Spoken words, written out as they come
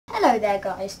Hello there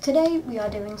guys, today we are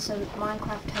doing some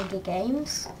Minecraft Hunger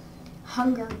Games.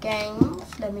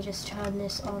 Let me just turn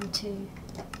this on to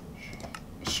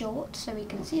short so we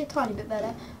can see a tiny bit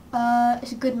better.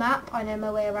 It's a good map, I know my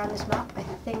way around this map, I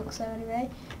think so anyway.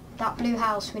 That blue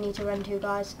house we need to run to,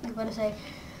 guys. You're going to say,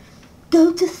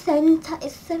 go to centre,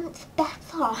 it's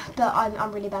better. But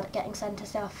I'm really bad at getting centre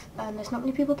stuff and there's not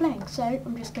many people playing, so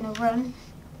I'm just going to run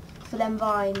for them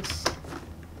vines.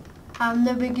 And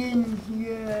they begin,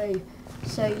 yay.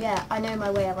 So yeah, I know my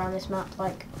way around this map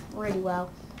like really well.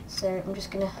 So I'm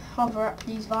just gonna hover up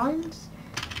these vines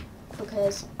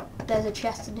because there's a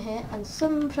chest in here and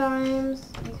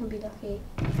sometimes you can be lucky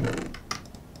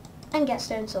and get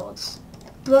stone swords.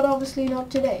 But obviously not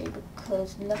today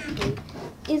because lucky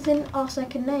isn't our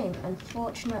second name,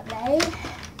 unfortunately.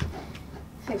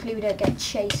 Hopefully we don't get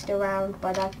chased around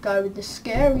by that guy with the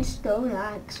scary stone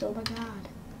axe, oh my god.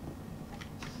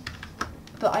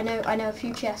 But I know a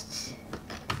few chests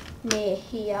near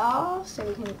here, so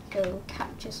we can go and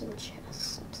capture some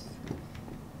chests.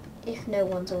 If no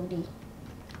one's already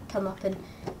come up and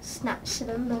snatched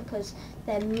them because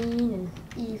they're mean and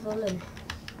evil and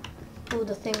all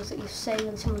the things that you say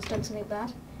when someone's done something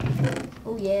bad.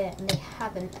 Oh yeah, and they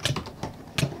haven't.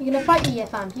 You're gonna fight me here,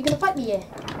 fam. You're gonna fight me here.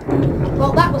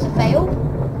 Well, that was a fail.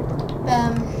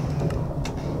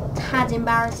 Tad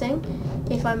embarrassing,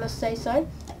 if I must say so.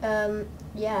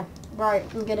 Yeah, right,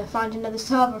 I'm gonna find another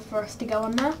server for us to go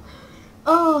on now.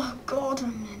 Oh god,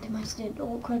 I'm the most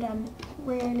awkward and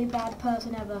really bad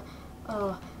person ever.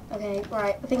 Oh, okay,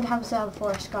 right, I think I have a server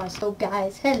for us, guys.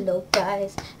 Hello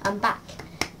guys, I'm back,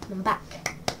 and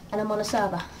I'm on a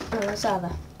server, I'm on a server.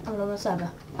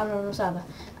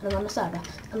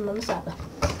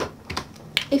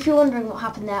 If you're wondering what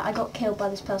happened there, I got killed by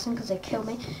this person because they killed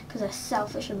me, because they're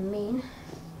selfish and mean.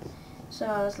 So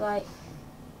I was like,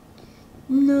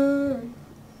 no,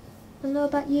 I know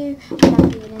about you. I'm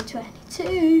being in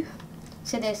 22.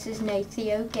 So this is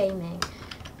NatheoGaming.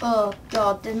 Oh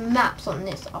god, the maps on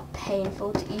this are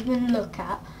painful to even look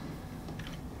at.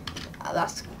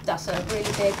 That's a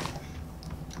really big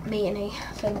meanie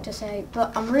thing to say.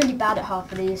 But I'm really bad at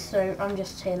half of these, so I'm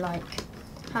just here like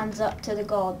hands up to the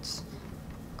gods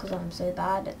because I'm so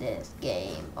bad at this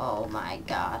game. Oh my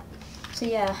god. So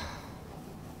yeah.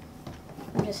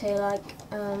 I'm just here like,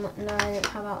 no,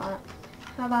 how about that?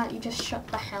 How about you just shut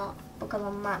the hell up because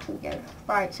I'm mad to go.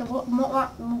 Right, so what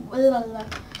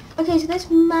okay, so this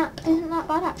map isn't that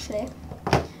bad actually.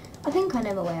 I think I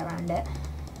know my way around it.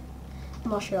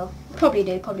 I'm not sure. Probably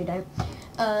do, probably don't.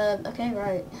 Okay,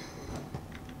 right.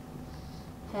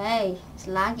 Hey, it's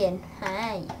lagging.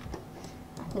 Hey.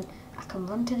 I can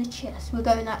run to the chest. We're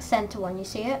going that centre one, you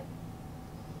see it?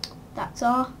 That's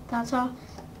our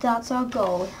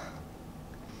goal.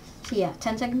 So yeah,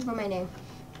 10 seconds remaining.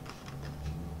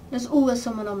 There's always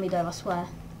someone on me though, I swear.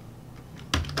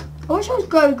 I wish I was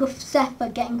going with Zephyr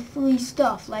getting free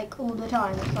stuff like all the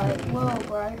time. It's like, whoa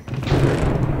bro.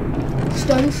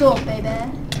 Stone sword, baby.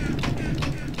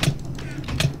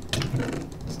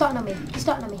 Starting on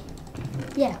me.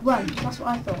 Yeah, run. That's what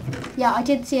I thought. Yeah, I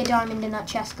did see a diamond in that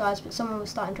chest, guys, but someone was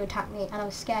starting to attack me and I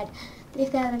was scared.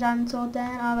 If they had a diamond sword,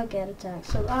 then I would get attacked.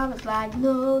 So I was like,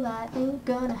 no, that ain't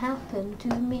gonna happen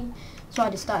to me. So I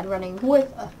just started running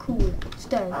with a cool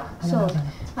stone sword.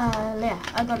 Yeah,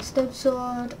 I got a stone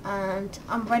sword and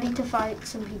I'm ready to fight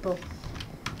some people.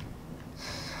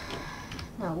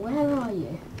 Now, where are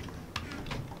you?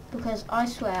 Because I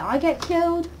swear, I get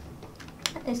killed,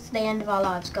 it's the end of our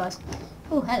lives, guys.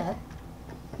 Oh, hello.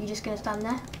 You just gonna stand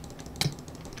there?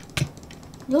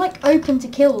 You're like open to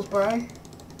kills, bro.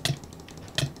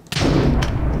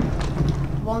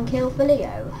 One kill for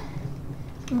Leo.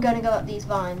 I'm gonna go up these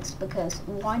vines because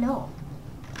why not?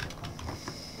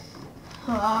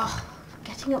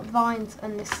 Getting up vines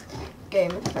in this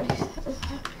game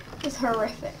is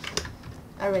horrific.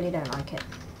 I really don't like it.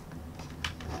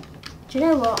 Do you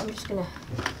know what? I'm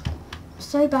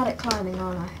so bad at climbing,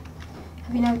 aren't I?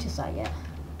 Have you noticed that yet?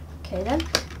 Okay then,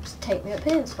 just take me up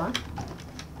here, that's fine.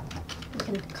 We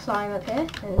can climb up here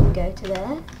and then go to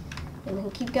there. And we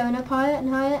can keep going up higher and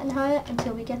higher and higher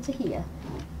until we get to here.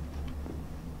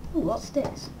 Ooh, what's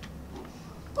this?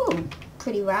 Ooh,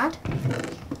 pretty rad.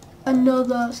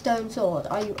 Another stone sword.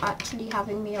 Are you actually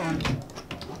having me on?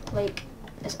 Like,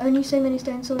 there's only so many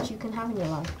stone swords you can have in your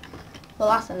life. Well,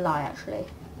 that's a lie, actually.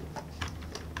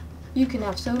 You can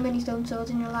have so many stone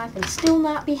swords in your life and still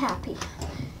not be happy.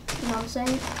 You know what I'm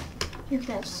saying? You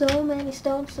can have so many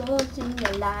stone swords in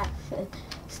your life and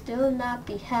still not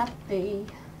be happy.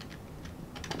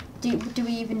 Do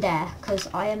we even dare? Because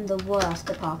I am the worst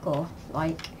at parkour.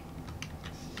 Like,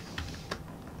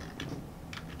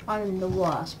 I'm the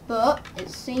worst. But it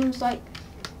seems like...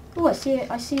 Oh, I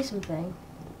see something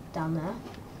down there.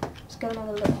 Let's go and have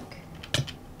a look.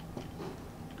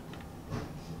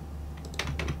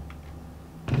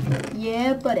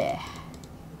 Yeah, buddy.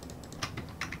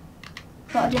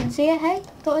 Thought I didn't see it, hey?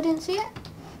 Thought I didn't see it?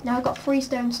 Now I've got 3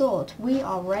 stone swords. We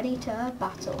are ready to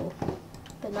battle.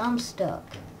 But now I'm stuck.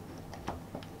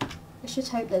 Let's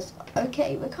just hope there's...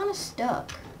 Okay, we're kind of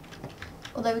stuck.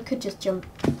 Although we could just jump.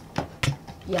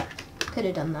 Yeah, could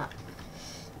have done that.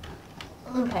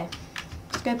 Okay,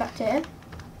 let's go back to here.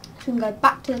 So we can go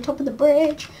back to the top of the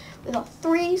bridge with our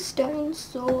 3 stone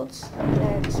swords. I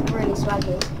know, it's really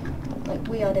swaggy. Like,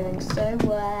 we are doing so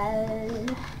well.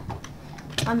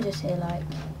 I'm just here like,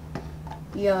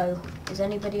 yo, is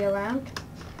anybody around?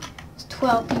 There's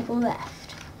 12 people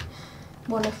left.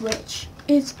 One of which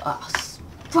is us.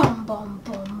 Boom, boom,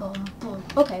 boom, boom, boom.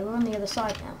 Okay, we're on the other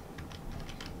side now.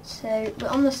 So, we're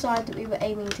on the side that we were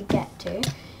aiming to get to.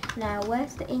 Now,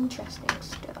 where's the interesting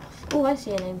stuff? Oh, I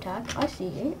see a name tag. I see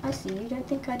you. I see you. Don't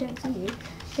think I don't see you.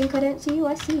 Think I don't see you?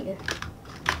 I see you.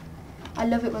 I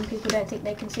love it when people don't think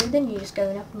they can see them. You just go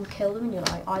up and kill them and you're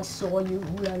like, I saw you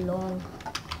all along.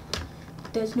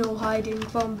 There's no hiding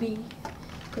from me.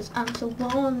 Because I'm so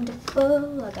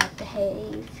wonderful. I got the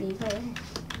hay fever.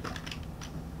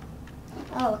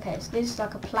 Oh, okay. So this is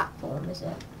like a platform, is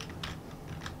it?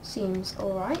 Seems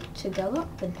alright to go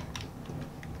up and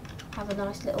have a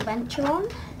nice little venture on.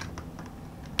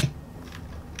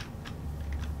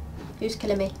 Who's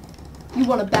killing me? You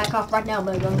want to back off right now,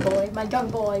 my young boy. My young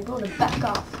boy, you want to back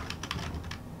off.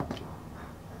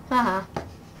 Haha.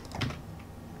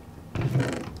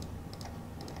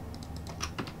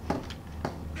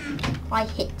 I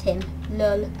hit him.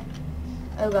 Lol.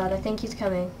 Oh god, I think he's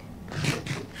coming.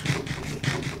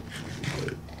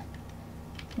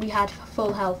 We had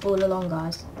full health all along,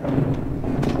 guys.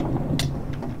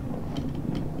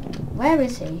 Where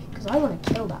is he? Because I want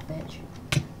to kill that bitch.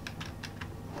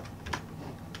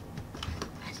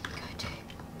 Where did he go to?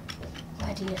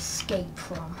 Where did he escape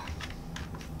from?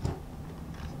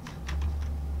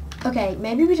 Okay,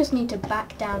 maybe we just need to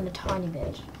back down a tiny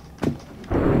bit.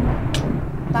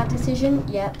 Bad decision?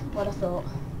 Yep, what I thought.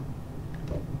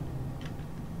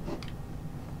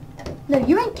 No,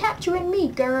 you ain't capturing me,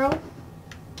 girl.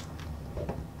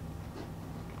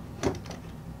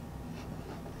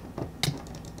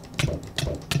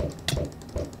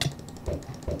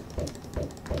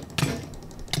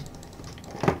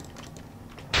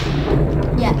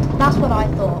 Yeah, that's what I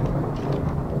thought.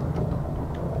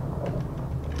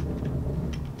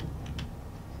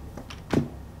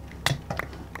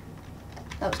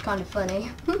 That was kind of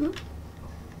funny.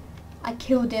 I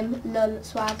killed him, lol,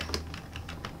 swag.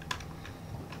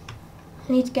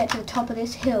 I need to get to the top of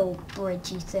this hill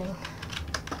bridgey thing.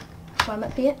 Climb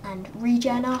up here and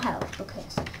regen our health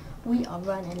because we are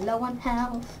running low on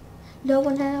health. Low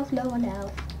on health, low on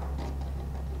health.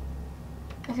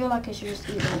 I feel like I should just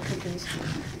eat more cookies.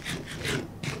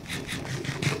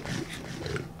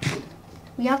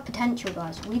 We have potential,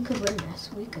 guys. We could win this.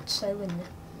 We could so win this.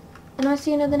 And I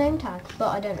see another name tag, but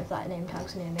I don't know if that name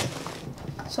tag's near me.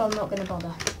 So I'm not going to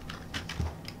bother.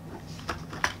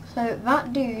 So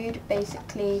that dude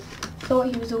basically thought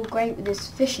he was all great with his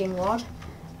fishing rod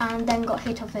and then got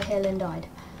hit off a hill and died.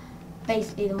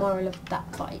 Basically the moral of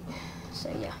that fight.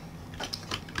 So yeah.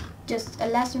 Just a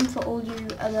lesson for all you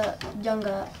other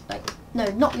younger, like, no,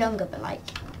 not younger, but like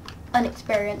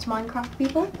unexperienced Minecraft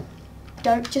people.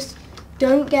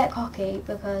 Don't get cocky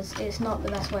because it's not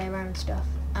the best way around stuff.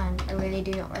 And I really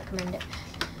do not recommend it.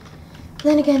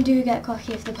 Then again, do get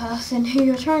cocky if the person who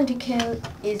you're trying to kill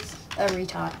is a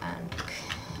retard and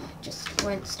just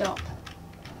won't stop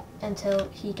until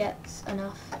he gets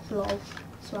enough lol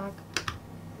swag.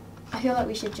 I feel like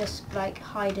we should just like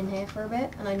hide in here for a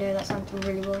bit, and I know that sounds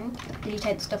really boring. Did you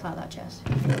take the stuff out of that chest?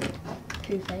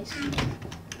 Poo face.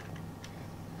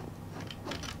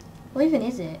 What even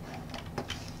is it?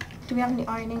 Do we have any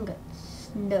iron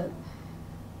ingots? No.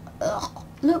 Ugh.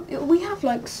 Look, we have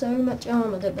like so much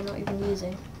armour that we're not even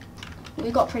using.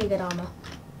 We've got pretty good armour.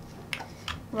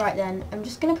 Right then, I'm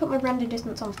just going to put my render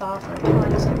distance on far for a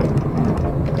tiny second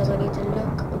because I need to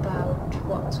look about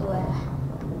what's where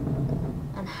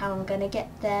and how I'm going to get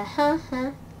there.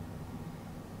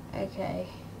 Okay.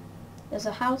 There's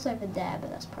a house over there,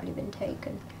 but that's probably been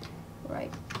taken.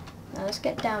 Right. Now let's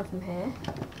get down from here.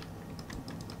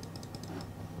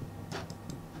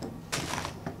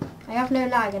 I have no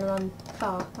lag and run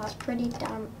far. That's pretty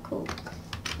damn cool.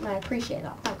 And I appreciate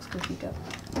that. Thanks, computer.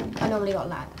 I normally got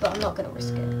lag, but I'm not going to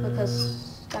risk it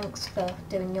because thanks for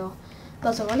doing your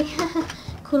buzzer rolly.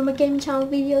 Calling my gaming channel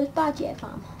videos bad yet,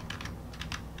 fam.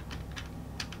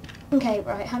 Okay,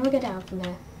 right, how do I get down from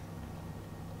here?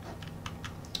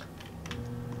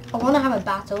 I want to have a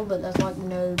battle, but there's like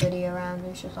nobody around.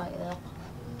 It's just like, ugh.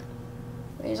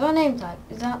 Wait, is that a name tag?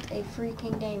 Is that a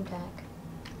freaking name tag?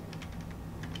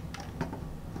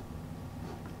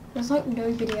 There's like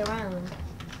nobody around.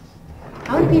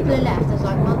 How many people are left? There's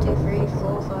like 1, 2, 3,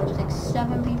 4, 5, 6,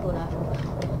 7 people left.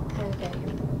 Okay.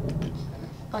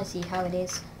 I see how it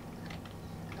is.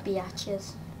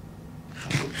 Biatches.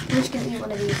 I'm just going to eat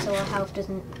one of these so our health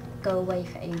doesn't go away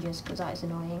for ages, because that is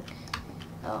annoying.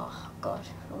 Oh, God.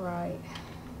 Right.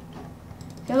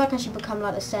 I feel like I should become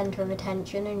like the centre of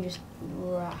attention and just...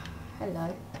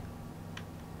 hello.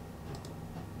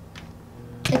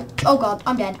 Oh, God.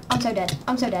 I'm dead. I'm so dead.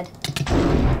 I'm so dead.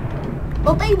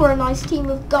 Well, they were a nice team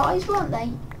of guys, weren't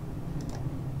they?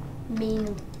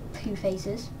 Mean poo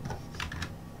faces.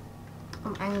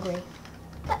 I'm angry.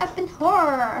 That have been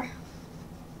horror.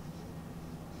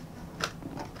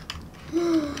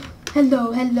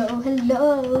 Hello, hello,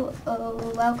 hello.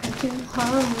 Oh, welcome to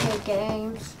Hunger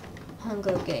Games.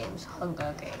 Hunger Games,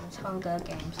 Hunger Games, Hunger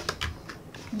Games.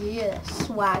 Yeah,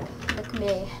 swag. Look at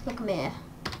me, look at me.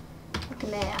 Look at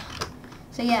me.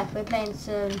 So yeah, we're playing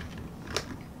some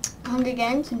Hunger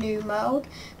Games, new mode.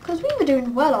 Because we were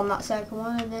doing well on that second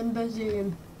one, and then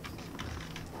bazoom.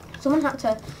 Someone had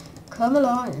to come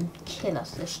along and kill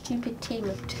us, the stupid team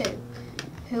of 2,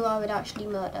 who I would actually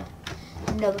murder.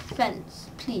 No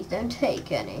offense, please don't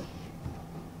take any.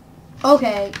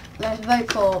 Okay, let's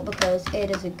vote for, because it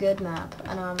is a good map,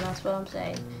 and that's what I'm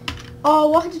saying. Oh,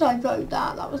 why did I vote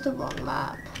that? That was the wrong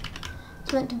map. I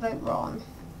was meant to vote wrong.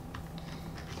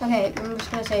 Okay, I'm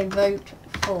just going to say vote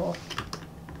for.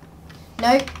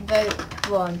 No, vote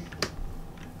 1.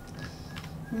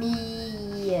 Me,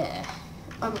 yeah.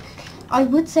 I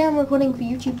would say I'm recording for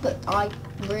YouTube, but I'm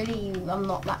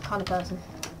not that kind of person.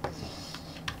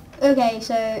 Okay,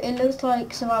 so it looks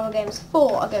like Survival Games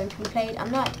 4 are going to be played,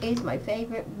 and that is my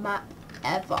favourite map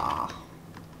ever.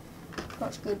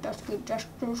 That's good, that's good, that's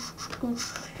good.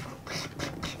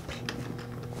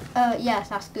 Yes,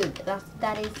 that's good.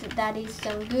 That is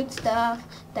some good stuff.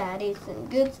 That is some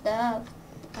good stuff.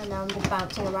 And now I'm just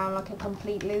bouncing around like a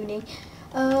complete loony.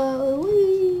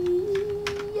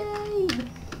 Yay!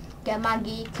 Get my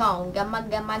geek on, get my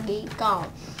geek on,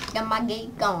 get my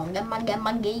geek on, get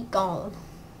my geek on.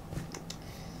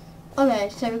 Okay,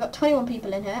 so we've got 21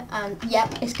 people in here, and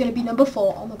yep, it's gonna be number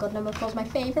 4. Oh my god, number 4 is my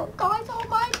favourite, guys. Oh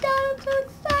my god, I'm so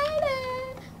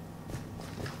excited.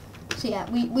 So yeah,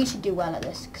 we should do well at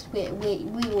this, because we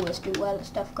always do well at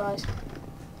stuff, guys.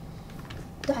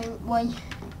 Don't we?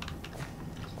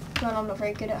 Well, I'm not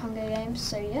very good at Hunger Games,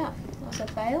 so yeah, that's a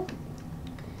fail.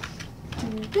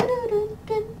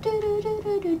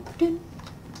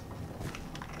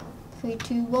 3,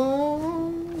 2,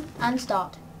 1, and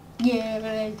start.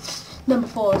 Yeah, number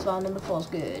 4 as well. Number 4 is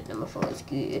good. Number 4 is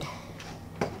good.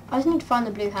 I just need to find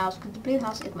the blue house, because the blue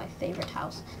house is my favourite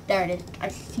house. There it is. I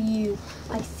see you.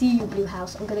 I see you, blue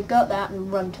house. I'm going to go up there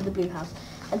and run to the blue house.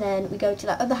 And then we go to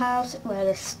that other house where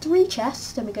there's 3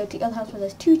 chests. Then we go to the other house where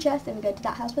there's 2 chests. Then we go to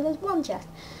that house where there's 1 chest.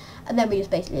 And then we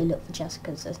just basically look for chests,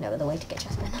 because there's no other way to get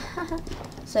chests in.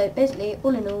 So basically,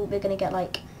 all in all, we're going to get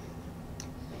like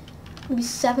maybe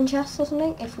 7 chests or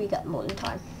something if we get them all in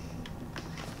time.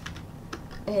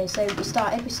 Okay, so we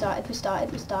started.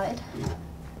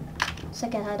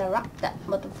 Second hand I wrapped that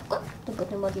motherfucker. The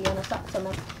button was on a stack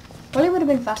somewhere. Probably would have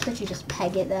been faster to just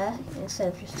peg it there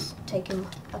instead of just taking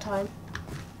our time.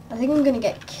 I think I'm gonna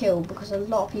get killed because a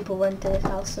lot of people run to this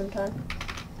house sometime.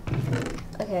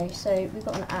 Okay, so we've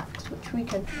got an axe which we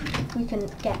can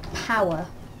get power.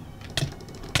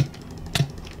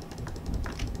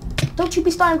 Don't you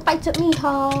be starting fights at me,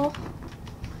 ha!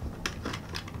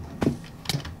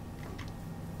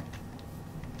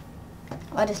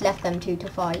 I just left them 2 to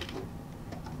fight.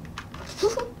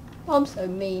 I'm so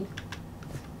mean.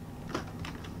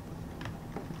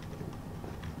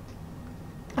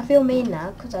 I feel mean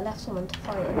now because I left someone to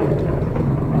fight another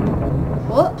dude.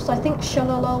 Whoops, I think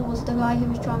Shalala was the guy who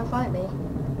was trying to fight me.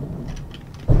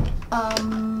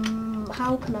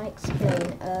 How can I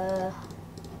explain?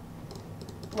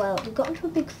 Well, we got into a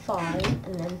big fight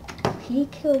and then he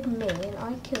killed me and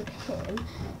I killed him,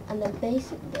 and then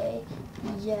basically,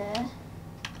 yeah.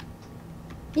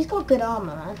 He's got good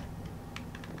armor, man.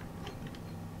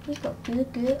 He's got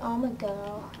good armor,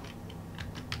 girl.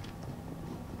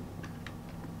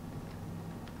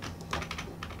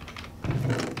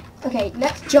 Okay,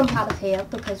 let's jump out of here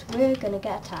because we're gonna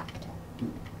get attacked.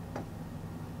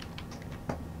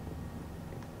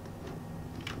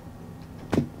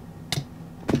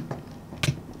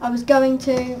 I was going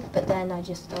to, but then I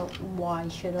just thought, why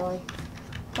should I?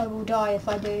 I will die if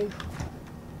I do.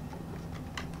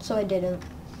 So I didn't.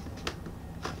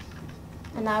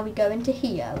 And now we go into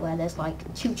here, where there's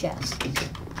like 2 chests.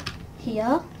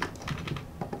 Here.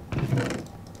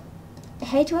 I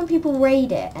hate when people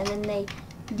raid it and then they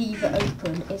leave it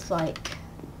open. It's like...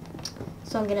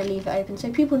 So I'm going to leave it open so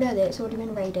people know that it's already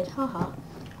been raided. Haha.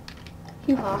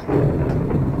 Hoo-ha.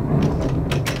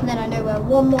 And then I know where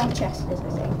one more chest is, I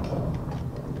think.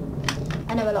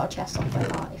 I know a lot of chests off by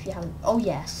heart if you haven't. Oh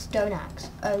yes, stone axe.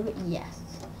 Oh yes.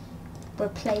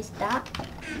 Replace that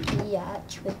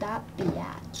biatch with that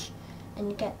biatch. And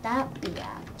you get that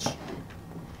biatch.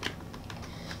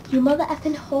 You mother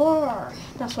effing whore.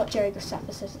 That's what Jerry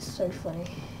Graceffa says. It's so funny.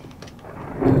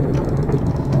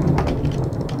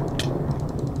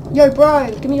 Yo bro,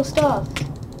 give me your stuff.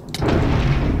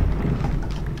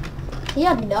 He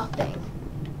had nothing.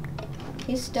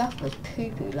 His stuff was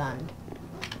poo-poo land.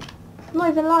 I'm not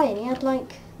even lying, he had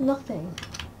like nothing.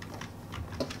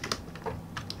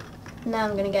 Now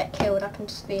I'm gonna get killed, I can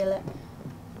just feel it.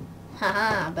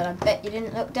 Haha, but I bet you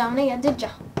didn't look down here, did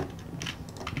ya?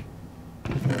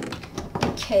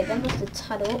 Okay, then that's a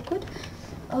tad awkward.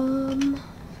 So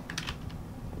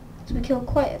we killed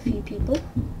quite a few people.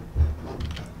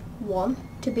 1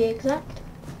 to be exact.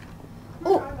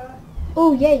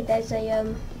 Oh yay, there's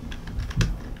a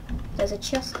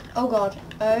chest. Oh god.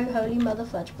 Oh holy mother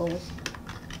fudge balls.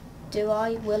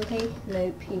 Will he?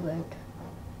 Nope, he won't.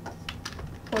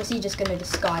 Or is he just gonna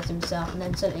disguise himself and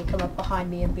then suddenly come up behind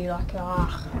me and be like,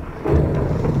 ah.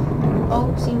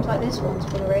 Oh, seems like this one's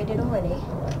been raided already.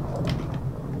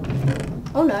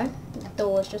 Oh no, the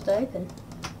door's just open.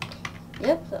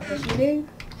 Yep, that's what you do.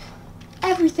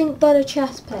 Everything but a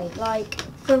chest plate, like,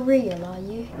 for real, are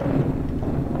you?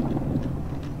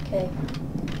 Okay.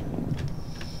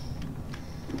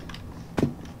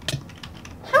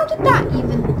 How did that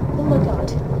even... Oh my god.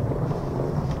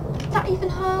 Did that even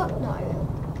hurt? No.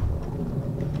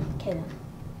 Okay then.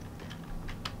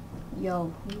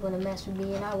 Yo, you wanna mess with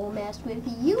me and I will mess with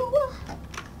you?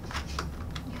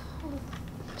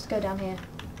 Let's go down here.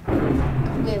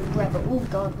 We're rebel. Oh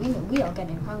god, we are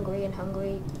getting hungry and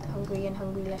hungry. Hungry and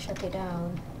hungry. Let's shut it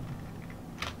down.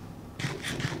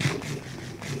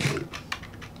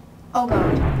 Oh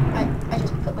god, I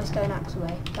just put my stone axe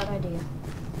away. Bad idea.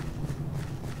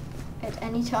 At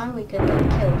any time we could get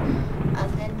killed.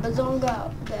 And then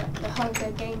Bazonga, the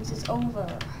Hunger Games is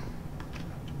over.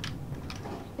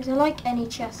 Is there like any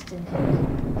chest in here?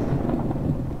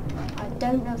 I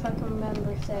don't know if I can remember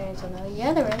if there is or no.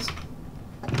 Yeah, there is.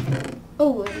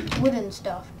 Oh, wooden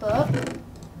stuff, but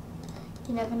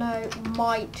you never know,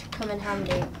 might come in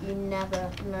handy. You never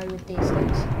know with these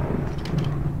things.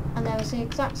 And there was the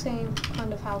exact same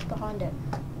kind of house behind it.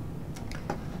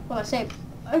 Well, I say,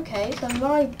 okay, so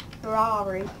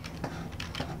library.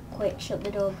 Quick, shut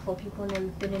the door before people know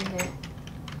we've been in here.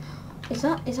 Is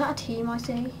that a team I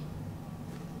see?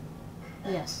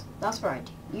 Yes, that's right.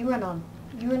 You run on.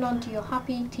 You run on to your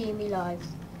happy, teamy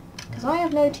lives. Because I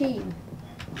have no team.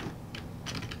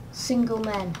 Single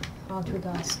men, aren't we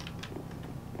guys?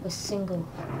 We're single.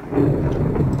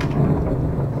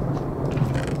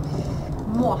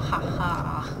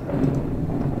 Mwahaha.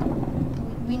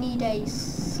 We need a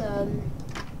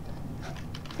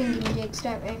thingy-majigs,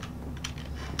 don't we?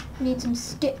 We need some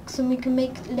sticks and we can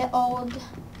make little,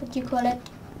 what do you call it?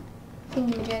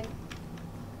 Thingy-majig.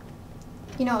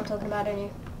 You know what I'm talking about, don't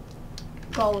you?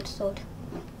 Gold sword.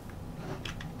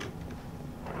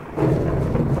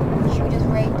 Should we just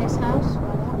raid this house?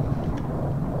 Why not?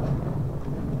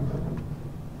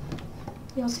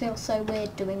 It always feels so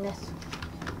weird doing this.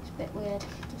 It's a bit weird,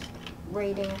 just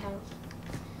raiding a house.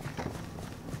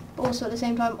 But also at the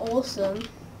same time awesome.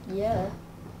 Yeah.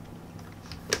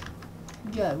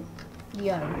 Yo.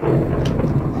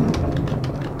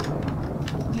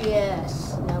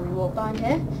 Yes. Now we walk behind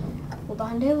here. Walk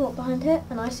behind here,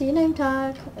 and I see a name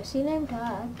tag.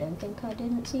 Don't think I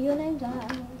didn't see your name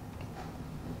tag.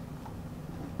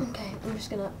 Okay, I'm just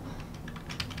gonna...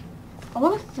 I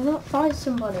want to find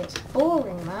somebody. It's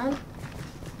boring, man.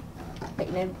 But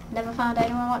you know, never found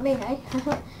anyone like me, eh?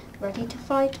 Ready to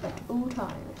fight at all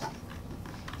times.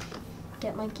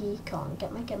 Get my geek on.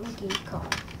 Get my geek on.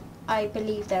 I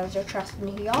believe there is a chest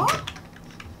in here.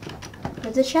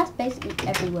 There's a chest basically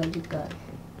everywhere you go.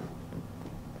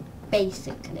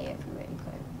 Basically everywhere you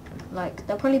go. Like,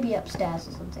 they'll probably be upstairs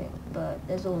or something, but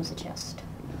there's always a chest.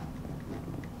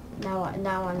 Now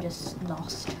I'm just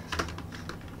lost.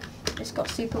 This got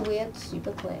super weird,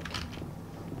 super quick.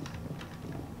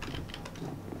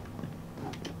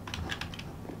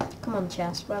 Come on,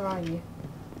 chest, where are you?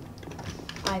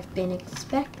 I've been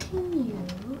expecting you.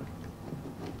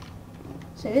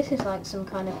 So this is like some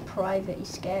kind of private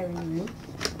scary room.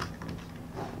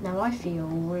 Now I feel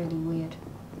really weird.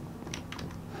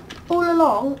 All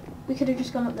along, we could have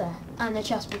just gone up there. And the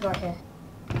chest was right here.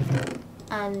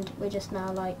 And we're just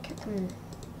now like,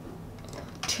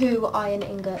 2 iron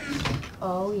ingots.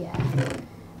 Oh yeah.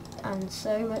 And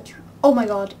so much. Oh my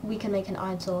god, we can make an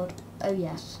iron sword. Oh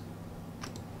yes.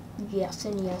 Yes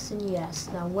and yes and yes.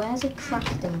 Now where's a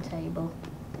crafting table?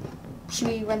 Should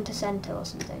we run to center or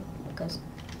something? Because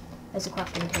there's a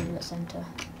crafting table at center.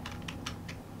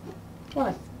 Well,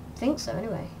 I think so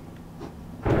anyway.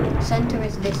 Center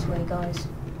is this way, guys.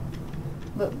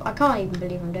 But I can't even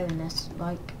believe I'm doing this.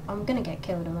 Like, I'm gonna get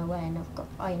killed on my way and I've got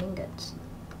iron ingots.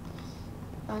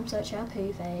 I'm such a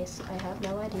poo face. I have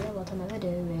no idea what I'm ever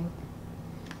doing.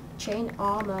 Chain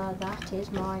armor, that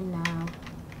is mine now.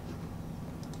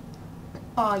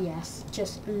 Oh yes,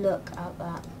 just look at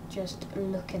that. Just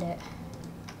look at it.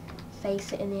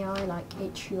 Face it in the eye like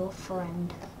it's your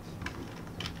friend.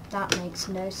 That makes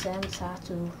no sense at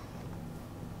all.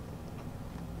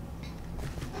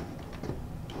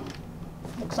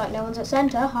 Looks like no one's at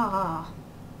center, haha.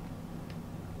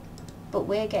 But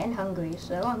we're getting hungry,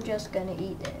 so I'm just gonna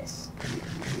eat this.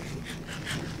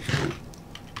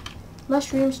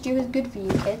 Mushroom stew is good for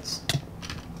you kids.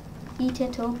 Eat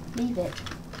it or leave it.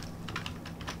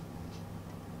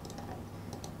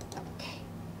 Okay,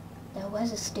 now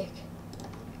where's a stick?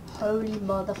 Holy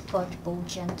motherfudgeball,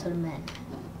 gentlemen.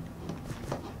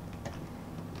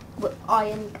 We're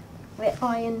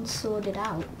iron sorted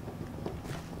out.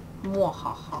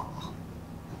 Mwahaha.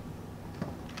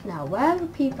 Now, where are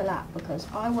people at? Because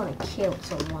I want to kill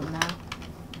someone now.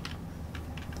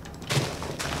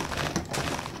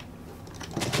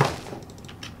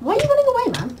 Why are you running away,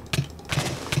 man?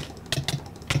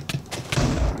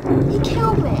 He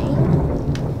killed me.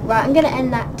 Right, I'm going to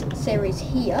end that series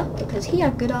here because he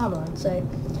had good armor on. So,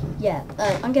 yeah,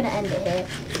 I'm going to end it here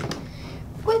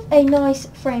with a nice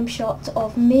frame shot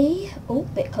of me. Oh,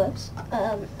 bit close.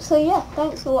 So yeah,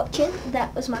 thanks for watching.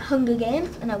 That was my Hunger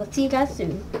Games, and I will see you guys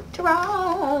soon.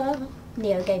 Ta-ra!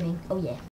 NatheoGaming. Oh yeah.